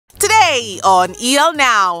Today on EL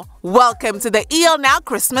Now, welcome to the EL Now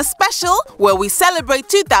Christmas special, where we celebrate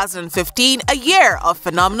 2015, a year of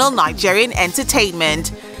phenomenal Nigerian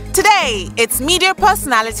entertainment. Today, it's media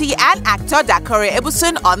personality and actor Dakore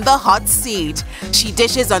Egbuson on the hot seat. She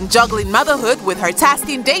dishes on juggling motherhood with her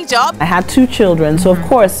tasking day job. I had 2 children, so of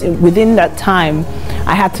course, within that time,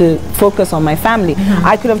 I had to focus on my family.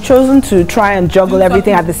 I could have chosen to try and juggle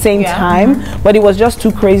everything at the same time, but it was just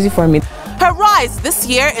too crazy for me. Her rise this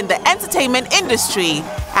year in the entertainment industry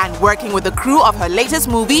and working with the crew of her latest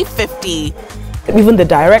movie, 50. Even the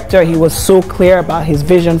director, he was so clear about his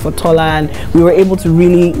vision for Tola, and we were able to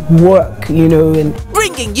really work, you know. And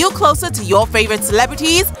bringing you closer to your favorite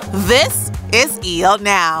celebrities, this is EL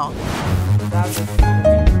Now.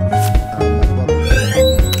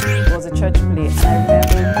 It was a church play, and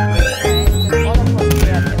I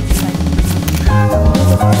remember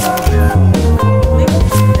all of us were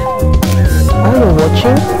While you're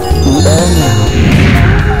watching EL Now.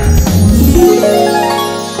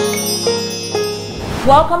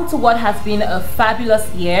 Welcome to what has been a fabulous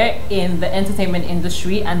year in the entertainment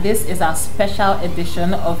industry, and this is our special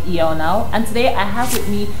edition of EL Now. And today I have with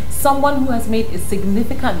me someone who has made a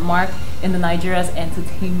significant mark in the Nigeria's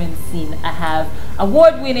entertainment scene. I have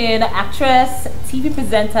award-winning actress, TV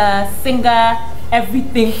presenter, singer,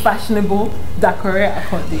 everything fashionable, Dakore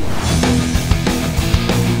Egbuson.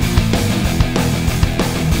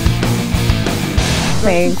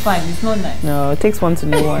 It's fine, it's not nice. No, it takes one to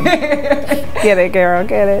know one. Get it, girl,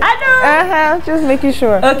 get it. I know. Just making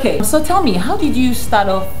sure. Okay, so tell me, how did you start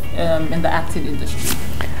off in the acting industry?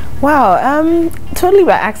 Wow, totally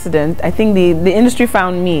by accident. I think the industry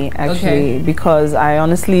found me, actually, because I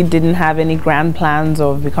honestly didn't have any grand plans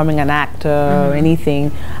of becoming an actor or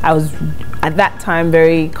anything. I was at that time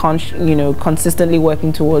very consistently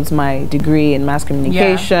working towards my degree in mass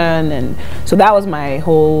communication, and so that was my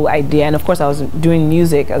whole idea. And of course I was doing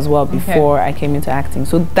music as well before I came into acting,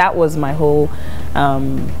 so that was my whole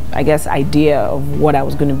I guess idea of what I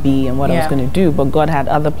was going to be and what I was going to do. But God had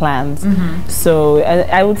other plans. So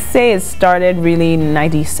I would say it started really in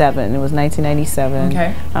 '97. It was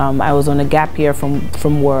 1997. I was on a gap year from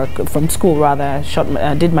school rather.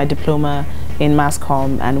 Did my diploma in mass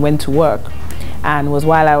comm and went to work. And was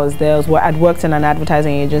while I was there, I'd worked in an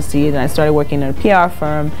advertising agency, and I started working in a PR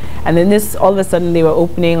firm. And then all of a sudden they were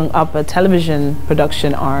opening up a television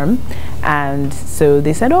production arm, and so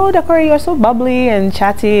they said, "Oh, Dakore, you're so bubbly and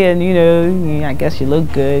chatty, and I guess you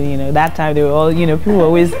look good." That time they were all, people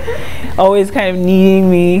were always kind of needing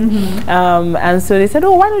me, and so they said,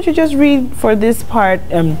 "Oh, why don't you just read for this part,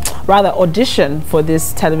 rather audition for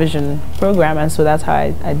this television program?" And so that's how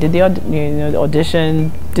I did the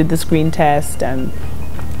audition, did the screen test, and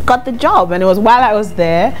got the job. And it was while I was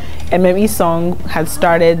there, MME Song had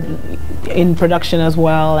started in production as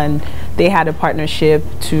well, and they had a partnership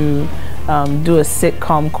to do a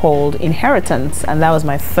sitcom called Inheritance, and that was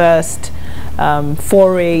my first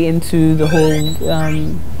foray into the whole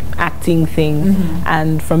acting thing.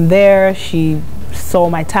 And from there she saw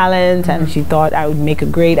my talent, and she thought I would make a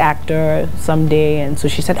great actor someday, and so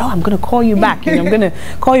she said, "Oh, I'm gonna call you back, I'm gonna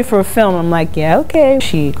call you for a film." I'm like, "Yeah, okay."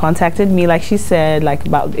 She contacted me, like she said, like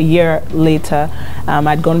about a year later.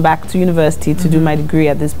 I'd gone back to university to do my degree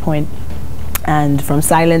at this point, and from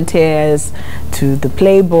Silent Tears to The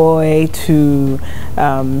Playboy to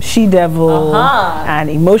She Devil and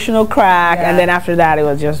Emotional Crack, and then after that it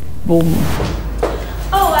was just boom.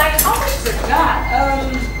 Oh, I almost forgot.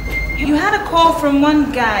 You had a call from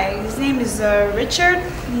one guy. His name is Richard.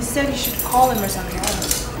 He said you should call him or something.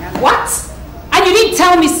 What? And you didn't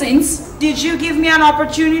tell me since? Did you give me an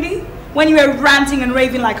opportunity when you were ranting and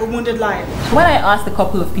raving like a wounded lion? When I asked a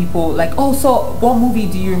couple of people, like, "Oh, so what movie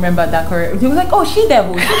do you remember, Dakore?" They were like, "Oh, She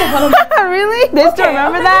Devil." Really? They still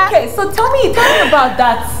remember that? Okay, so tell me about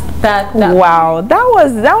that. Wow, that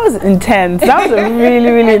was intense. That was a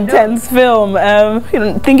really intense film.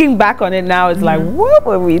 Thinking back on it now, it's like, what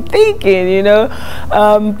were we thinking,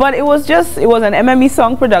 but it was an MME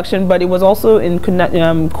Song production, but it was also in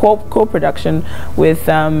co-production with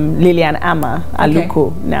Lilian Ama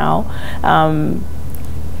Aluko now.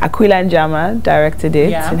 Aquila Njama directed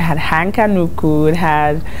it. It had Hank Anuku. It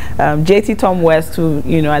had JT Tom West, who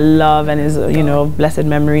I love and is blessed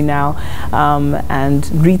memory now, and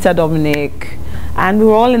Rita Dominic, and we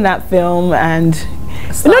were all in that film. And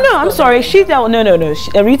I'm sorry, She Devil. No.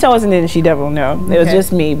 Rita wasn't in She Devil. No, it was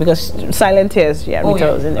just me, because Silent Tears. Rita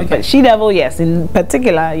was in it, but She Devil, yes, in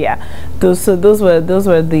particular, Those were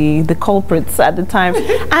the culprits at the time,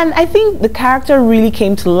 and I think the character really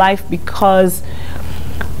came to life because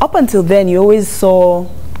up until then you always saw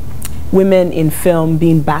women in film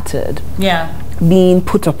being battered. being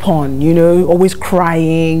put upon, you know, always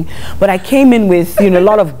crying. But I came in with, you know, a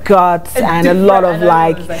lot of guts and a lot of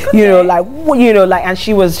like, you know, like, and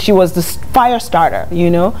she was the fire starter, you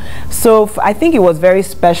know. So I think it was very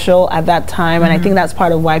special at that time, and I think that's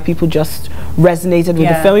part of why people just resonated with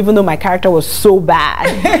the film, even though my character was so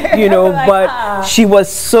bad, you know, like, but she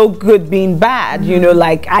was so good being bad, you know,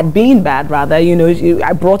 like at being bad rather, you know.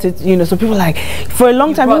 I brought it, you know, so people like, for a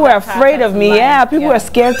long time people were afraid of me. People were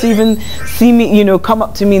scared to even see me, you know, come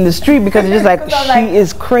up to me in the street because it's just like, she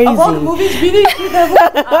is crazy. Of all the movies, really,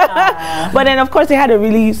 But then of course they had a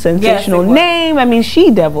really sensational name. I mean,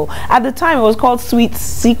 She Devil. At the time it was called Sweet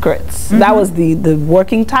Secrets. That was the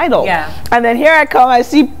working title. And then here I come, I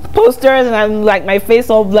see posters and I'm like, my face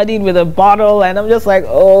all bloodied with a bottle, and I'm just like,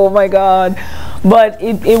 oh my god. But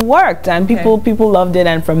it worked, and people loved it.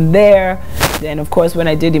 And from there, then of course when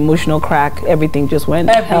I did Emotional Crack, everything just went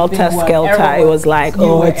helter-skelter. It was like,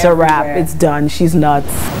 oh, it's a wrap, it's done, she's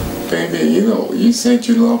nuts. Baby, you know, you said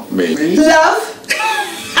you love me. Love?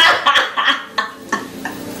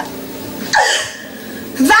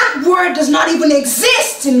 That word does not even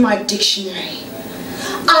exist in my dictionary.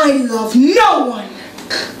 I love no one.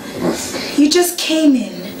 You just came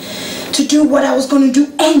in to do what I was going to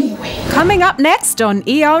do anyway. Coming up next on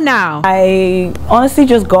EO Now. I honestly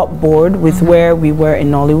just got bored with where we were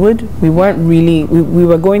in Nollywood. We weren't really, we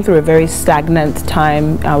were going through a very stagnant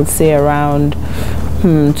time, I would say around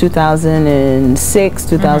 2006,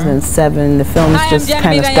 2007. The films just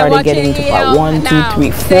kind of started getting into part 1, 2,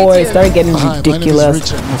 3, 4. It started getting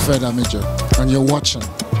ridiculous. Hi, my name is Richard Mofeda, and you're watching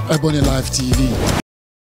Ebonylife TV.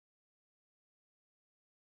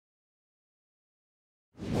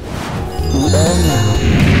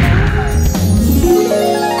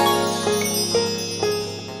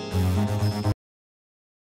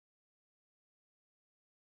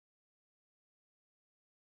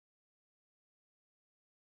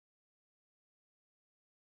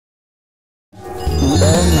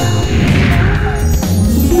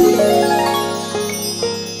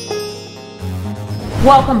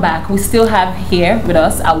 Welcome back. We still have here with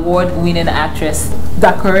us award-winning actress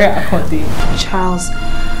Dakore. Charles,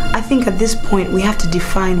 I think at this point we have to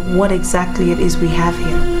define what exactly it is we have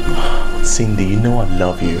here. Cindy, you know I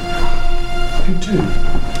love you. You do.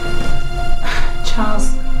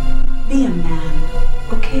 Charles, be a man,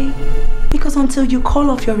 okay? Because until you call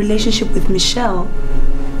off your relationship with Michelle,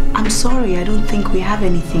 I'm sorry, I don't think we have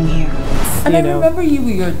anything here. And I remember you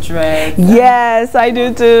with your dread. Yes, I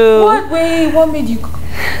do too. What made you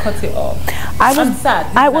cut it off? I'm sad.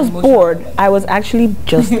 I was bored. I was actually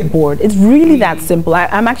just bored. It's really that simple.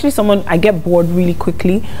 I'm actually someone, I get bored really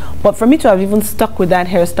quickly. But for me to have even stuck with that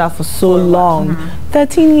hairstyle for so long,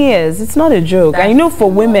 13 years, it's not a joke. And you know,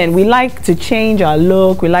 for women, we like to change our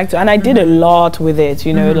look. We like to, and I did a lot with it,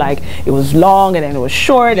 you know, like it was long and then it was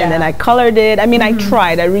short and then I colored it. I mean, I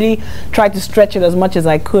tried. I really tried to stretch it as much as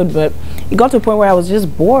I could, but it got to a point where I was just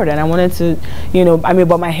bored and I wanted to, you know, I mean,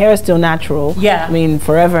 but my hair is still natural. I mean,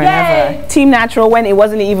 forever and ever. Team natural when it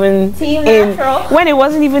wasn't even when it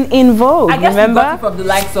wasn't even in vogue. I guess remember? You got it from the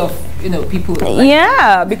likes of, you know, people.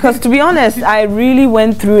 Like because to be honest, I really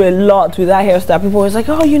went through a lot with that hairstyle. People were like,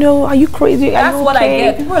 oh, you know, are you crazy? That's what I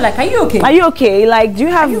get. People are like, are you okay? Are you okay? Like, do you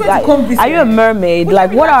have? Are you a mermaid?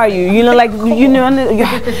 Like, what are you? You know, like you know,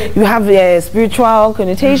 you have a spiritual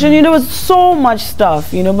connotation. You know, it's so much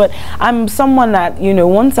stuff. You know, but I'm someone that, you know,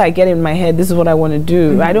 once I get in my head, this is what I want to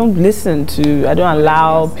do. I don't listen to. I don't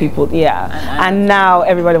allow people. And now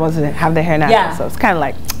everybody wants to have their hair natural. So it's kind of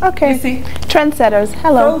like, okay, trendsetters.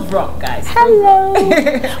 Hello. Pros rock, guys. Hello.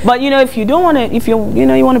 But you know, if you don't want to, if you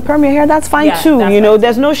know you want to perm your hair, that's fine too. You know,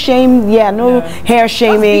 there's no shame. No hair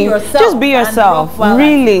shaming. Just be yourself.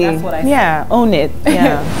 Really. That's what I say. Own it.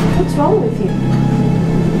 What's wrong with you?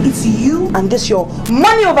 It's you and this your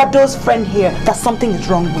money overdose friend here that something is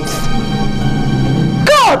wrong with.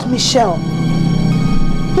 God, Michelle.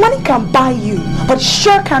 Money can buy you, but it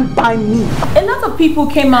sure can't buy me. A lot of people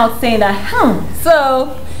came out saying that,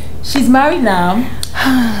 so she's married now.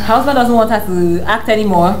 Her husband doesn't want her to act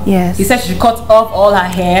anymore. Yes. He said she should cut off all her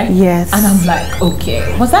hair. Yes. And I'm like,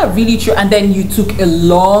 okay, was that really true? And then you took a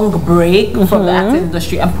long break from the acting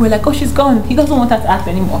industry, and people were like, oh, she's gone. He doesn't want her to act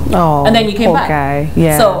anymore. Oh, and then you came back. Guy.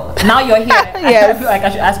 So now you're here. I feel like I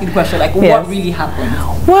should ask you the question, like, what really happened?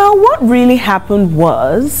 Well, what really happened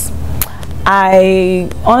was, I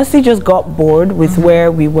honestly just got bored with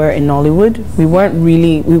where we were in Nollywood. We weren't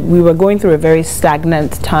really, we were going through a very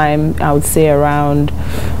stagnant time, I would say around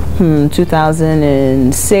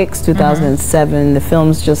 2006, 2007, the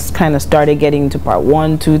films just kind of started getting to part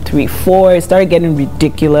 1, 2, 3, 4. It started getting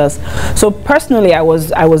ridiculous. So personally, I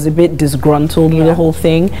was a bit disgruntled with the whole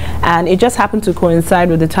thing, and it just happened to coincide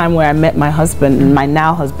with the time where I met my husband, my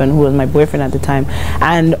now husband, who was my boyfriend at the time,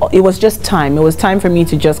 and it was just time. It was time for me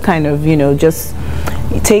to just kind of, you know, just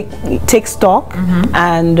take stock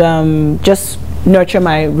and just nurture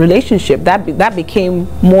my relationship. That became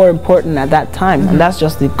more important at that time, and that's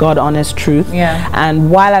just the God honest truth. And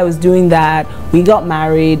while I was doing that, we got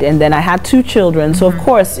married, and then I had 2 children. So of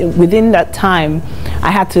course, within that time, I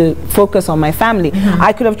had to focus on my family.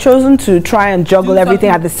 I could have chosen to try and juggle everything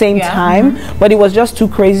at the same time, but it was just too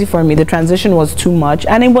crazy for me. The transition was too much,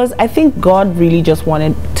 and it was, I think God really just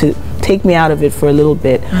wanted to take me out of it for a little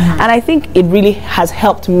bit. And I think it really has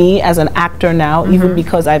helped me as an actor now, even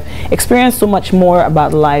because I've experienced so much more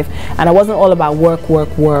about life, and I wasn't all about work.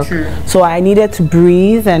 So I needed to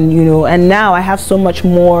breathe, and you know, and now I have so much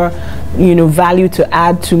more, you know, value to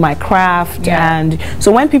add to my craft. And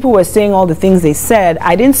so when people were saying all the things they said,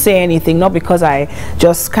 I didn't say anything, not because I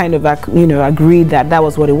just kind of, you know, agreed that that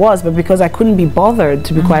was what it was, but because I couldn't be bothered,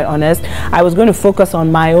 to be quite honest. I was going to focus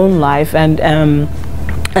on my own life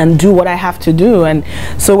and do what I have to do. And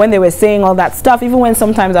so when they were saying all that stuff, even when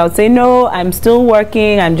sometimes I would say, no, I'm still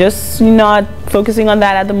working, I'm just not focusing on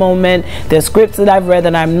that at the moment, there's scripts that I've read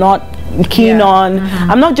that I'm not keen on,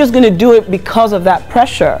 I'm not just going to do it because of that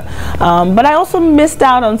pressure. But I also missed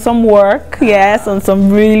out on some work, on some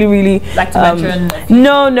really like to mention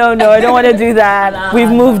no, I don't want to do that. We've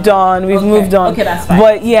moved on. Okay, that's fine.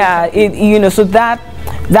 But yeah, it, you know, so that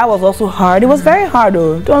was also hard. It was very hard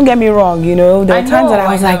though, don't get me wrong, you know. There were times that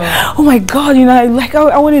I was like, oh my God, you know,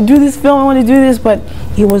 I want to do this film, I want to do this, but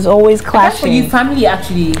it was always clashing. That's for you, family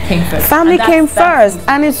actually came first. Family came first,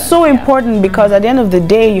 and it's so important, because at the end of the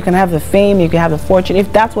day, you can have the fame, you can have the fortune,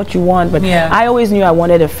 if that's what you want, but I always knew I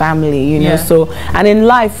wanted a family, you know. So, and in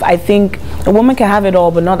life, I think a woman can have it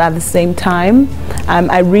all, but not at the same time.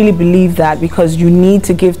 I really believe that, because you need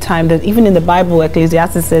to give time. That even in the Bible,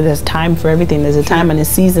 Ecclesiastes says there's time for everything. There's a time and a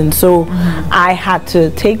season. So I had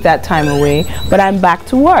to take that time away, but I'm back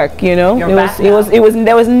to work, you know.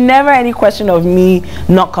 There was never any question of me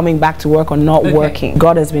not coming back to work or not working.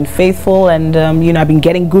 God has been faithful, and you know, I've been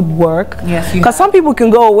getting good work. Because some people can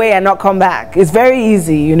go away and not come back. It's very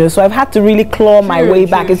easy, you know. So I've had to really claw my way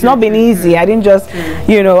back. It's not been easy. I didn't just,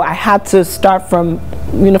 you know, I had to start from,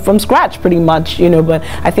 you know, from scratch pretty much, you know. But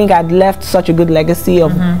I think I'd left such a good legacy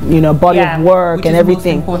of, you know, body of work and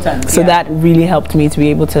everything. So that really helped me to be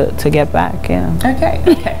able to get back.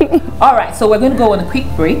 Okay. All right, so we're going to go on a quick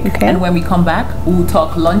break, and when we come back, we'll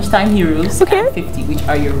talk Lunchtime Heroes and 50, which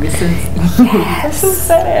are your recent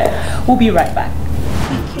We'll be right back.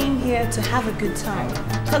 We came here to have a good time,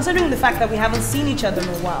 considering the fact that we haven't seen each other in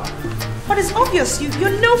a while. But it's obvious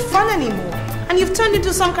you're no fun anymore, and you've turned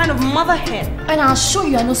into some kind of mother hen. And I'll show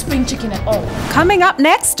you are no spring chicken at all. Coming up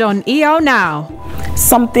next on EO Now.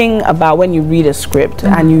 Something about when you read a script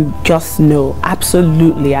and you just know,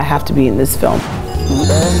 absolutely, I have to be in this film.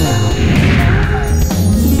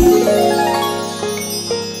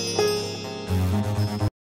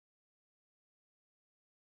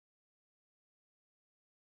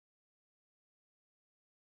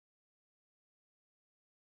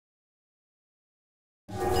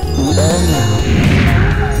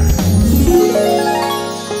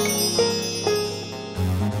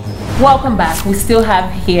 Welcome back. We still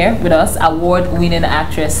have here with us award-winning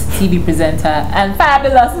actress, TV presenter, and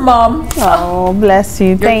fabulous mom. Oh, bless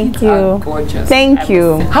you. Thank you. Gorgeous. Thank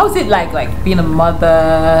you. How's it like being a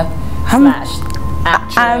mother slash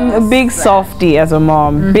actress? I'm a big softie as a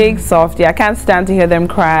mom. Big softie. I can't stand to hear them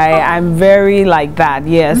cry. I'm very like that.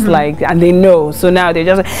 Yes, like, and they know. So now they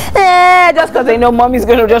just just because they know mommy's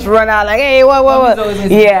gonna just run out like, hey, what?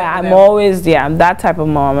 Yeah, I'm always, I'm that type of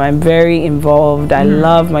mom. I'm very involved. I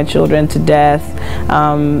love my children to death,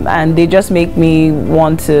 and they just make me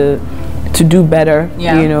want to do better,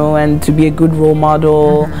 you know, and to be a good role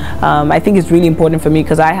model. I think it's really important for me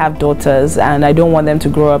because I have daughters, and I don't want them to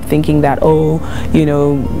grow up thinking that, oh, you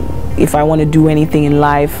know, if I want to do anything in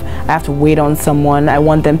life, I have to wait on someone. I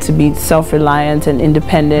want them to be self-reliant and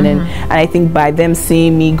independent, and I think by them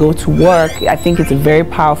seeing me go to work, I think it's a very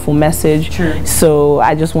powerful message. So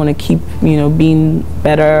I just want to keep, you know, being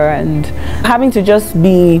better and having to just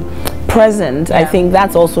be present. I think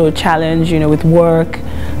that's also a challenge, you know, with work,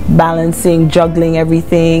 balancing, juggling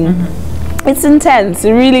everything. It's intense,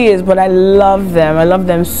 it really is, but I love them. I love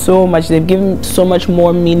them so much. They've given so much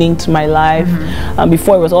more meaning to my life.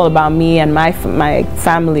 Before it was all about me and my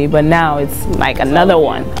family, but now it's like another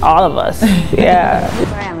one, all of us. Yeah.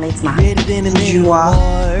 Sorry I'm late, ma. You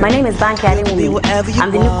are? My name is Banky Adewumi.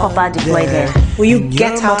 I'm the new copper deployed here. Will you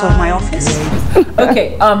get out of my office?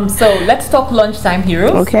 Okay, so let's talk lunchtime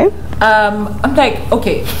heroes. Okay. I'm like,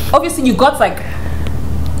 okay, obviously you got like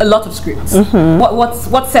a lot of scripts.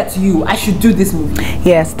 What said to you, I should do this movie?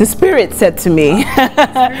 Yes, the spirit said to me.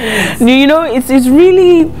 You know, it's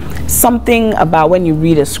really something about when you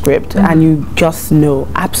read a script and you just know,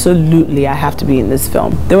 absolutely, I have to be in this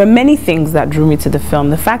film. There were many things that drew me to the film.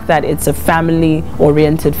 The fact that it's a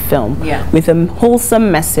family-oriented film with a wholesome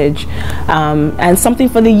message and something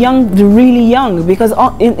for the young, the really young, because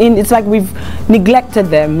it's like we've neglected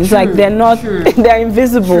them. It's like they're not, they're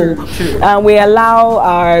invisible. We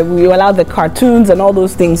allow the cartoons and all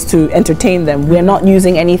those things to entertain them. We're not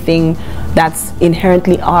using anything that's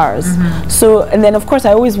inherently ours. So, and then of course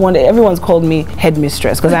I always wanted, everyone's called me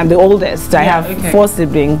headmistress because I'm the oldest. I have 4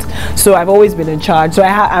 siblings, so I've always been in charge. So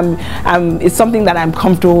it's something that I'm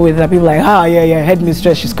comfortable with, that people are like, oh yeah,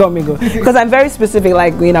 headmistress, she's coming. Because I'm very specific,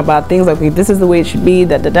 like, about things like, this is the way it should be,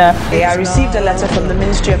 I received a letter from the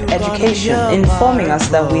Ministry of Education informing us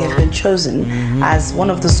that we have been chosen as one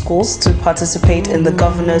of the schools to participate in the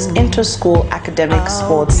Governor's Inter-School Academic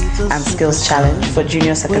Sports and Skills Challenge for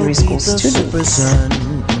junior secondary school students.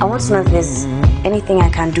 I want to know if there's anything I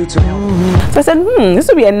can do to help. So I said, this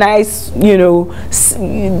would be a nice,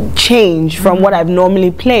 change from what I've normally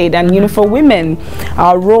played. And for women,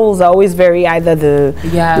 our roles are always very either the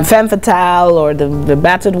femme fatale or the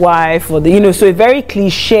battered wife, or so it's very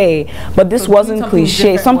cliche. But this wasn't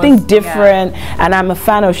cliche, something different. And I'm a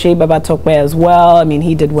fan of Shea Baba Tokwe as well. I mean,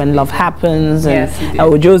 he did When Love Happens, and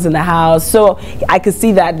Ojo's in the House. So I could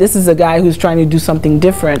see that this is a guy who's trying to do something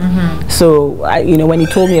different. So when he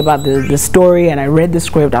told me about the story and I read the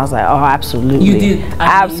script, I was like, oh, absolutely. You did.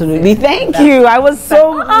 Absolutely. Thank you. I was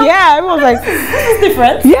so, everyone was like, this is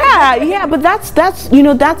different. Yeah, but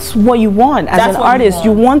that's what you want as an artist.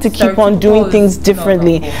 You want to keep on doing things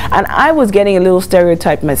differently. And I was getting a little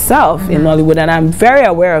stereotype myself in Nollywood, and I'm very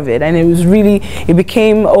aware of it. And it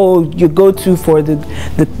became, you go-to for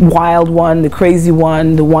the wild one, the crazy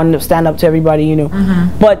one, the one that stand up to everybody,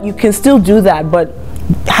 But you can still do that, but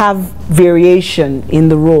have variation in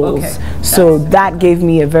the roles. So that gave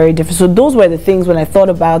me a very different, so those were the things when I thought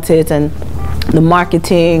about it and the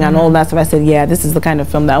marketing and all that stuff, I said, yeah, this is the kind of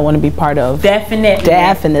film that I want to be part of.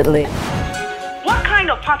 Definitely. What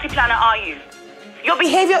kind of party planner are you? Your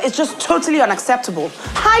behavior is just totally unacceptable,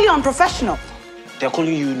 highly unprofessional. They're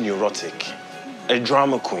calling you neurotic, a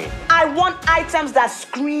drama queen. I want items that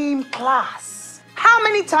scream class. How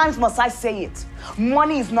many times must I say it?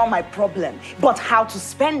 Money is not my problem, but how to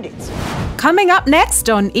spend it. Coming up next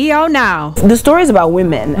on EO Now. The story is about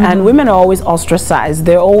women, and women are always ostracized.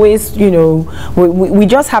 They're always, we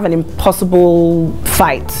just have an impossible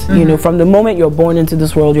fight. From the moment you're born into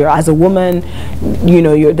this world, you're as a woman,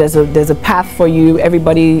 there's a path for you.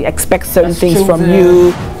 Everybody expects certain things from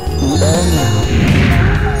you.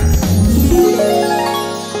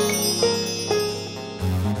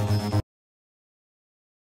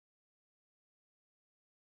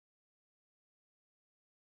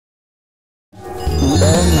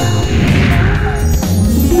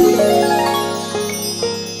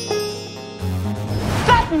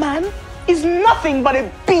 That man is nothing but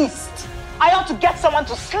a beast. I ought to get someone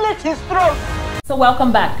to slit his throat. So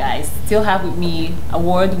welcome back, guys. Still have with me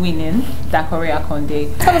award-winning Dakore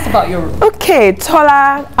Akonde. Tell us about your role. Okay,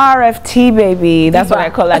 Tola RFT baby. That's what I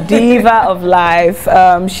call her, diva of life.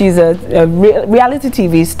 She's a reality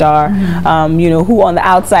TV star. Who on the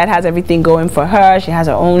outside has everything going for her. She has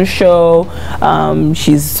her own show.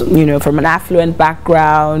 She's from an affluent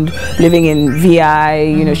background, living in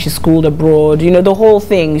VI. She's schooled abroad. The whole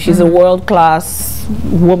thing. She's a world-class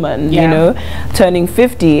woman. Turning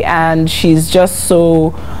 50, and she's just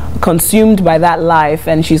so consumed by that life,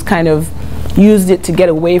 and she's kind of used it to get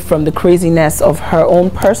away from the craziness of her own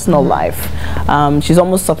personal life. She's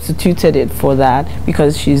almost substituted it for that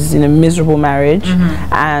because she's in a miserable marriage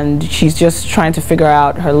and she's just trying to figure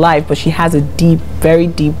out her life, but she has a deep, very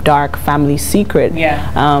deep, dark family secret.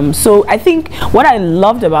 So I think what I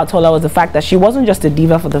loved about Tola was the fact that she wasn't just a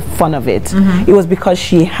diva for the fun of it. It was because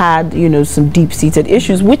she had, some deep-seated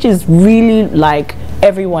issues, which is really like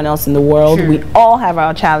everyone else in the world. We all have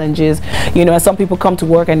our challenges, and some people come to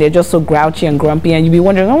work and they're just so grouchy grouchy and grumpy, and you'd be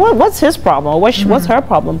wondering, oh, what's his problem, or what's her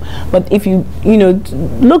problem? But if you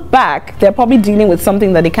look back, they're probably dealing with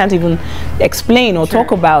something that they can't even explain or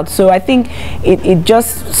talk about. So I think it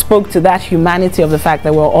just spoke to that humanity of the fact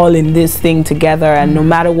that we're all in this thing together, and no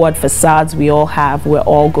matter what facades we all have, we're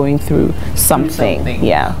all going through something.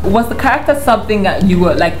 Yeah. Was the character something that you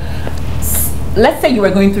were like, let's say you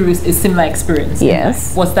were going through a similar experience?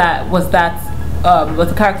 Yes. Was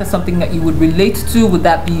the character something that you would relate to? Would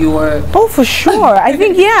that be your... Oh, for sure. I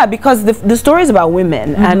think, yeah, because the story is about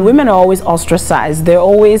women, and women are always ostracized. They're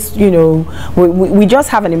always, we just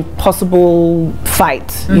have an impossible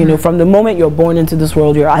fight. From the moment you're born into this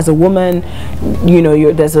world, you're as a woman,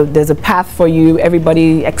 there's a path for you.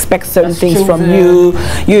 Everybody expects certain things from you.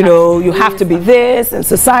 You have to be this, and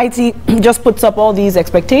society just puts up all these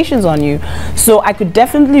expectations on you. So I could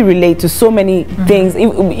definitely relate to so many things.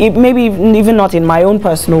 Maybe even not in my own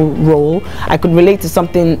personal role. I could relate to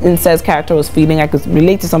something Ince's character was feeling. I could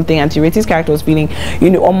relate to something Auntie Reti's character was feeling.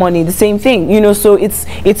 Or Money, the same thing. So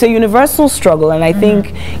it's a universal struggle, and I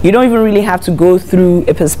think you don't even really have to go through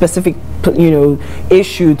a specific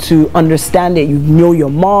issue to understand it. You know your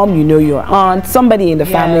mom, you know your aunt, somebody in the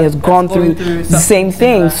family has gone through the same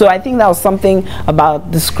thing. So I think that was something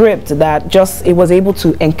about the script that it was able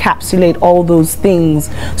to encapsulate all those things.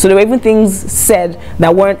 So there were even things said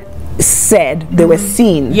that weren't said, they were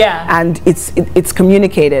seen, and it's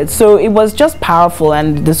communicated. So it was just powerful,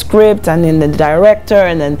 and the script, and then the director,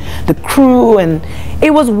 and then the crew, and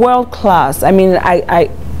it was world class. I mean, I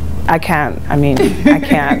can't. I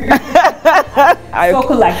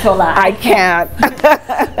can't.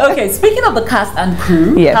 Okay, speaking of the cast and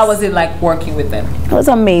crew, how was it like working with them? It was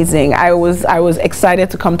amazing. I was excited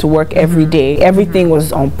to come to work every day. Everything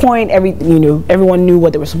was on point. Everyone knew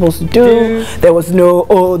what they were supposed to do. There was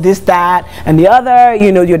no this, that, and the other.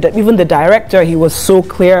 Even the director, he was so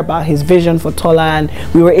clear about his vision for Tola, and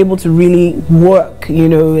we were able to really work.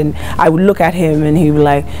 And I would look at him, and he'd be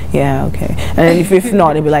like, "Yeah, okay," and if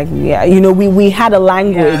not, he'd be like, "Yeah." We had a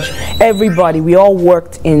language. Everybody, we all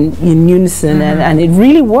worked in unison, and it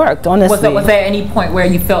really worked, honestly. Was there any point where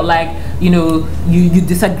you felt like you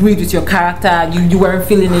disagreed with your character, you weren't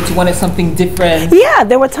feeling it, you wanted something different? Yeah,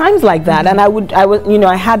 there were times like that, and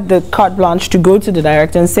I had the carte blanche to go to the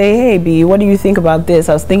director and say, "Hey B, what do you think about this?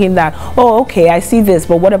 I was thinking that, oh okay, I see this,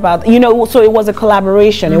 but what about," so it was a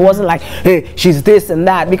collaboration. It wasn't like, "Hey, she's this and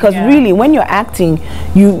that," because really when you're acting,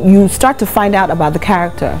 you start to find out about the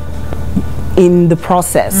character in the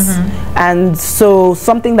process, and so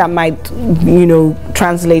something that might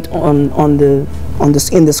translate in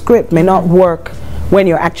the script may not work when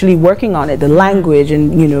you're actually working on it, the language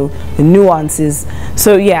and the nuances.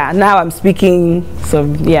 So yeah, now I'm speaking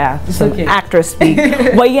some actor speak.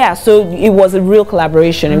 But yeah, so it was a real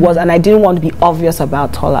collaboration. It was, and I didn't want to be obvious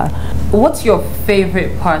about Tola. What's your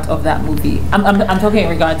favorite part of that movie? I'm talking in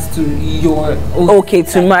regards to your own. Okay,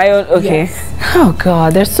 to my own. Okay. Yes. Oh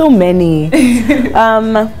God, there's so many.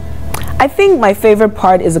 I think my favorite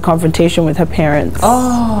part is the confrontation with her parents.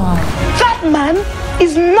 Oh, that man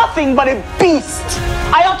is nothing but a beast.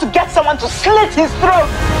 I ought to get someone to slit his throat.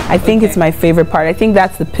 I think it's my favorite part. I think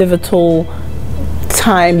that's the pivotal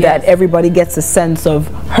time that everybody gets a sense of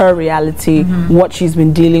her reality, what she's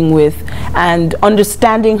been dealing with, and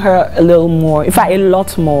understanding her a little more, in fact a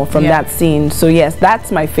lot more from that scene. So yes, that's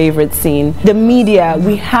my favorite scene. The media,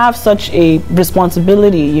 we have such a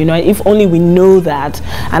responsibility, if only we know that.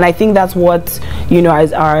 And I think that's what,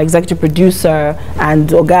 as our executive producer and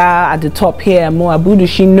Oga at the top here, Mo Abudu,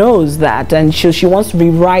 she knows that, and she wants to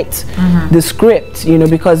rewrite the script,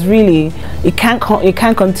 because really it can't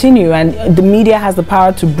continue, and the media has the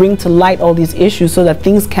power to bring to light all these issues so that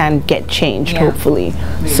things can get changed, hopefully.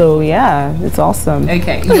 So yeah, it's awesome.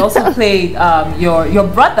 Okay, you also played your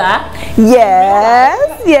brother. Yes.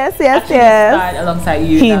 Starred alongside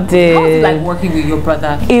you. He did. How was it like working with your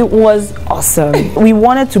brother? It was awesome. We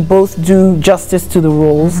wanted to both do justice to the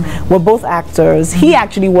roles. We're both actors. He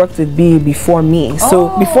actually worked with B before me.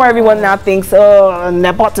 So before everyone now thinks, oh,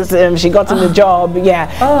 nepotism, she got him the job. Yeah.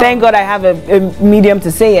 Thank God I have a medium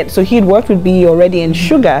to say it. So he'd worked with B already in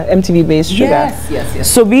Sugar, MTV-based Sugar. Yes.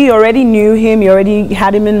 So B already knew him. He already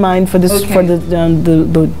had him in mind for this for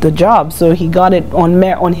the job. So he got it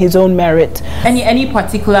on his own merit. Any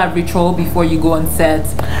particular ritual before you go on set?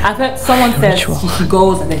 I've heard someone says she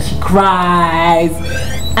goes and then she cries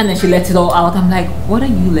and then she lets it all out. I'm like, what are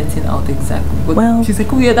you letting out exactly? But well, she's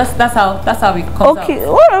like, oh yeah, that's how it comes out. Okay,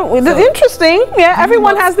 well, so interesting. Yeah,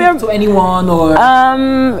 everyone has their to anyone or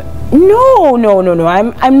no.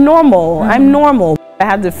 I'm normal. I'm normal. I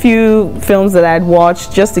had a few films that I'd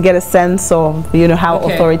watched just to get a sense of, you know, how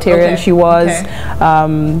authoritarian she was.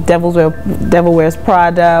 Devil Wears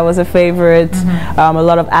Prada was a favorite. A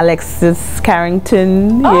lot of Alexis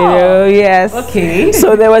Carrington, you know, yes.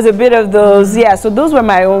 So there was a bit of those, so those were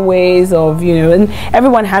my own ways of, you know, and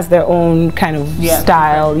everyone has their own kind of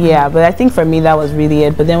style, but I think for me that was really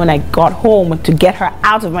it. But then when I got home, to get her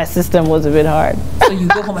out of my system was a bit hard. So you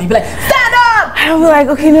go home and you be like, stand up! I was like,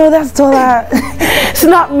 okay, no, that's Tola. It's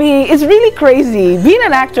not me. It's really crazy. Being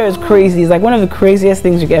an actor is crazy. It's like one of the craziest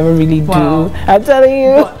things you can ever really do. I'm telling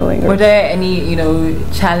you. Were there any, you know,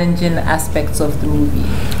 challenging aspects of the movie?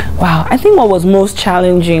 Wow, I think what was most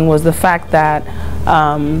challenging was the fact that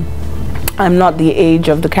I'm not the age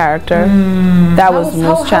of the character. That was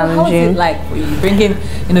most challenging. How was it like for you bringing,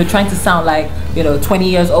 you know, trying to sound like, you know, 20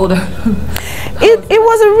 years older? It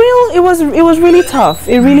was really tough.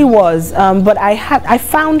 It really was. But I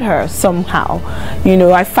found her somehow. You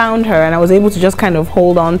know, I found her and I was able to just kind of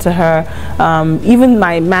hold on to her. Even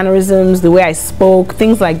my mannerisms, the way I spoke,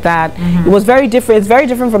 things like that. It was very different. It's very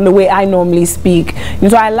different from the way I normally speak. And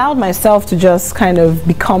so I allowed myself to just kind of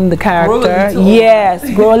become the character.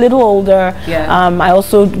 Grow a little older. I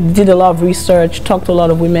also did a lot of research, talked to a lot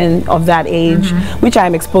of women of that age, which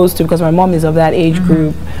I'm exposed to because my mom is of that age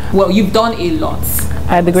group. Well, you've done a lot.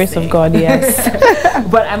 By the grace of God, yes.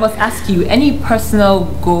 But I must ask you, any personal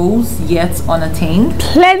goals yet unattained?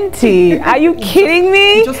 Plenty. Are you kidding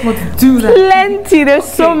me? You just want to do that. Plenty. There's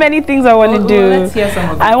so many things I want to do. Let's hear some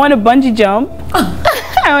of it. I want to bungee jump.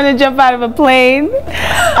 I want to jump out of a plane.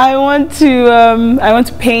 I want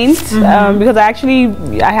to paint because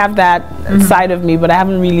I have that side of me, but I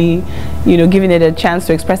haven't really, you know, given it a chance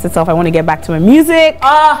to express itself. I want to get back to my music.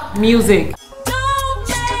 Music.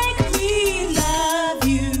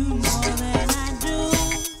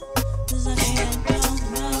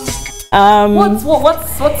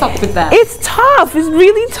 What's up with that? It's tough. It's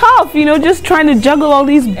really tough, you know, just trying to juggle all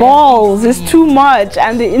these balls. It's too much,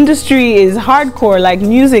 and the industry is hardcore. Like,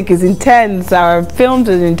 music is intense, our films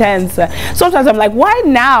is intense. Sometimes I'm like, why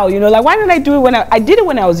now? You know, like, why didn't I do it when I did it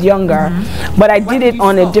when I was younger, but I did it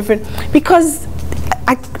on a different, because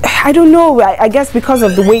I don't know, I guess because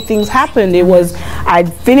of the way things happened. It was,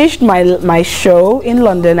 I'd finished my show in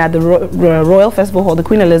London at the Royal Festival Hall, the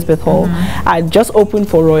Queen Elizabeth Hall. I'd just opened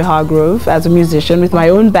for Roy Hargrove as a musician with my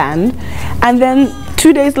own band, and then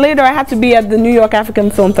 2 days later I had to be at the New York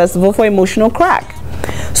African Film Festival for Emotional Crack.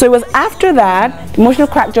 So it was after that, Emotional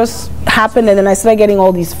Crack just happened, and then I started getting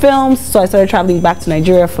all these films, so I started traveling back to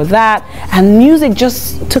Nigeria for that, and music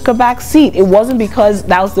just took a back seat. It wasn't because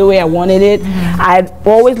that was the way I wanted it. I'd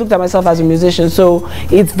always looked at myself as a musician, so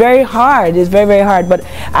it's very hard. It's very, very hard, but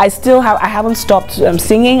I haven't stopped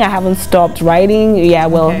singing, I haven't stopped writing.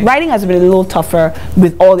 Writing has been a little tougher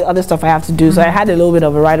with all the other stuff I have to do, so I had a little bit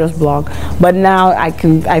of a writer's block, but now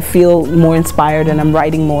I feel more inspired and I'm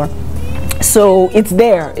writing more. So it's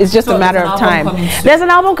there. It's just a matter of time. There's an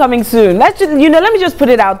album coming soon. Let's just, you know, let me just put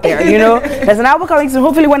it out there. You know, there's an album coming soon.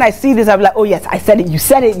 Hopefully, when I see this, I'll be like, oh yes, I said it. You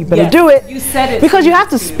said it. You better do it. You said it. Because you have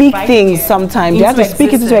to speak things sometimes. You have to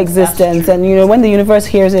speak it into existence, and you know, when the universe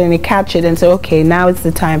hears it and they catch it and say, okay, now it's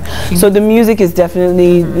the time. So the music is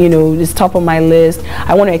definitely, you know, is top of my list.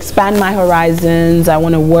 I want to expand my horizons. I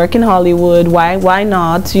want to work in Hollywood. Why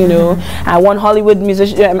not? You know, I want Hollywood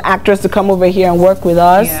actors to come over here and work with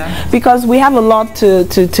us because we have a lot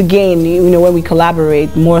to gain, you know, when we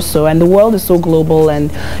collaborate more so, and the world is so global, and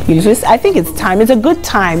you know, so I think it's time. It's a good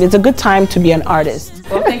time. It's a good time to be an artist.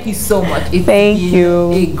 Well, thank you so much. It's thank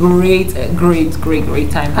you. A great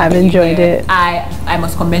time. I've enjoyed it. I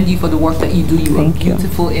must commend you for the work that you do. You are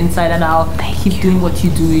beautiful inside and out. Keep doing what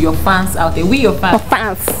you do. Your fans out there, your fans.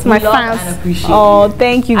 My fans. And appreciate you.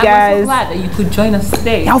 Thank you guys. I'm so glad that you could join us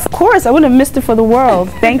today. Of course, I wouldn't have missed it for the world.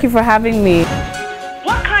 Thank you for having me.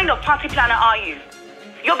 What kind of party planner are you?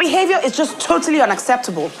 Your behavior is just totally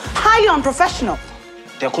unacceptable, highly unprofessional.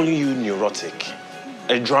 They're calling you neurotic,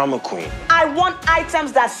 a drama queen. I want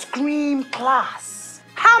items that scream class.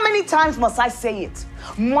 How many times must I say it?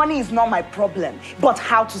 Money is not my problem, but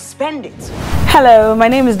how to spend it. Hello, my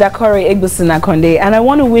name is Dakore Egbuson, and I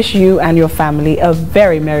want to wish you and your family a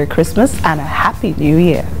very Merry Christmas and a Happy New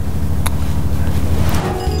Year.